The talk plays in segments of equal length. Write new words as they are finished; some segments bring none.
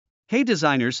Hey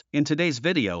designers, in today's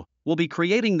video, we'll be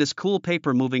creating this cool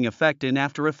paper moving effect in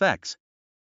After Effects.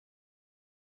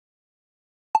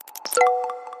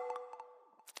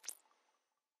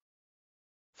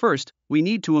 First, we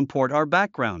need to import our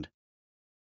background.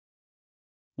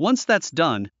 Once that's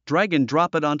done, drag and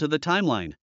drop it onto the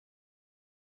timeline.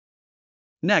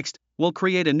 Next, we'll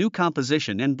create a new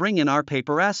composition and bring in our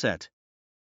paper asset.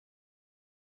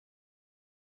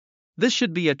 This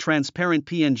should be a transparent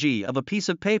PNG of a piece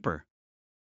of paper.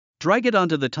 Drag it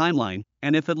onto the timeline,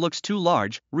 and if it looks too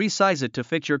large, resize it to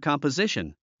fit your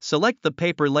composition. Select the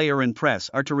paper layer and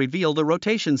press R to reveal the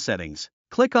rotation settings.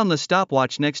 Click on the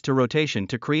stopwatch next to rotation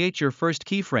to create your first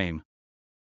keyframe.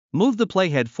 Move the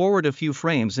playhead forward a few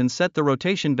frames and set the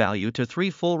rotation value to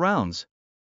 3 full rounds.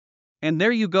 And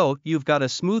there you go, you've got a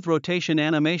smooth rotation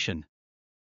animation.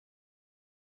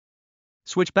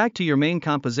 Switch back to your main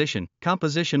composition,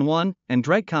 Composition 1, and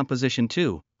drag Composition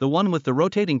 2, the one with the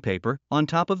rotating paper, on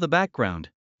top of the background.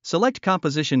 Select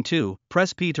Composition 2,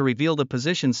 press P to reveal the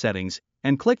position settings,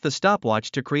 and click the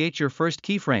stopwatch to create your first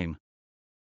keyframe.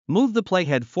 Move the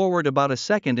playhead forward about a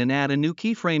second and add a new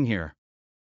keyframe here.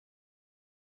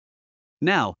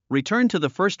 Now, return to the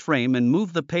first frame and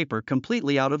move the paper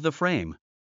completely out of the frame.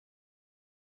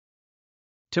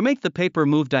 To make the paper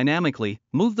move dynamically,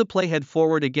 move the playhead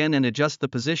forward again and adjust the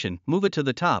position, move it to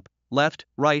the top, left,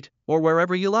 right, or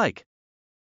wherever you like.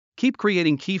 Keep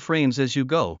creating keyframes as you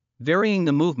go, varying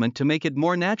the movement to make it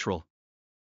more natural.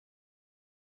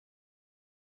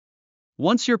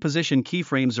 Once your position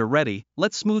keyframes are ready,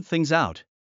 let's smooth things out.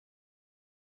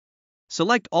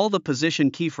 Select all the position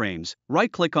keyframes,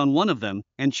 right-click on one of them,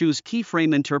 and choose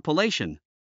Keyframe Interpolation.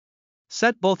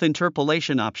 Set both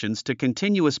interpolation options to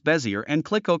Continuous Bezier and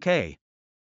click OK.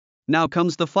 Now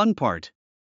comes the fun part.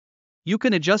 You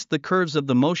can adjust the curves of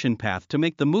the motion path to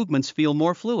make the movements feel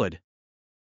more fluid.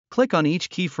 Click on each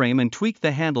keyframe and tweak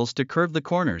the handles to curve the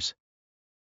corners.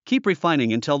 Keep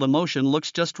refining until the motion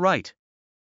looks just right.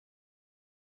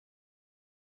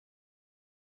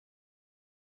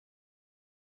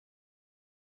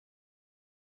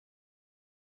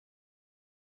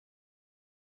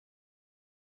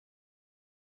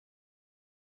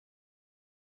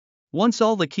 Once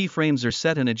all the keyframes are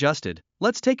set and adjusted,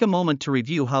 let's take a moment to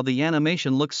review how the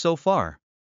animation looks so far.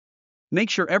 Make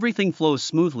sure everything flows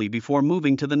smoothly before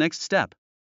moving to the next step.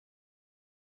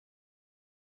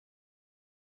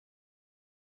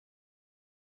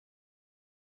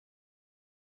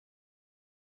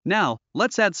 Now,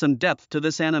 let's add some depth to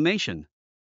this animation.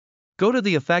 Go to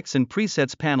the Effects and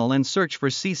Presets panel and search for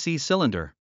CC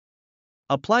Cylinder.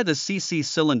 Apply the CC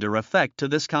Cylinder effect to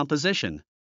this composition.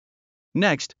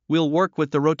 Next, we'll work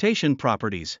with the rotation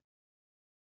properties.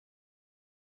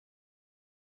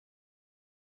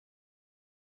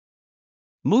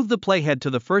 Move the playhead to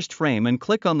the first frame and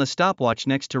click on the stopwatch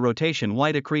next to rotation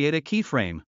Y to create a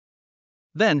keyframe.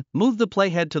 Then, move the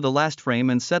playhead to the last frame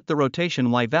and set the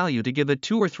rotation Y value to give it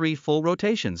 2 or 3 full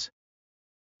rotations.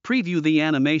 Preview the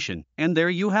animation, and there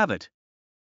you have it.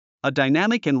 A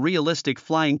dynamic and realistic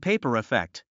flying paper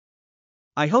effect.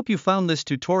 I hope you found this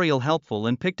tutorial helpful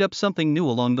and picked up something new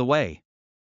along the way.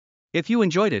 If you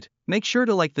enjoyed it, make sure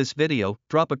to like this video,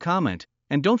 drop a comment,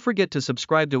 and don't forget to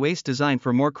subscribe to Ace Design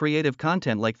for more creative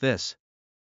content like this.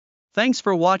 Thanks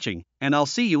for watching, and I'll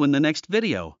see you in the next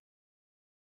video.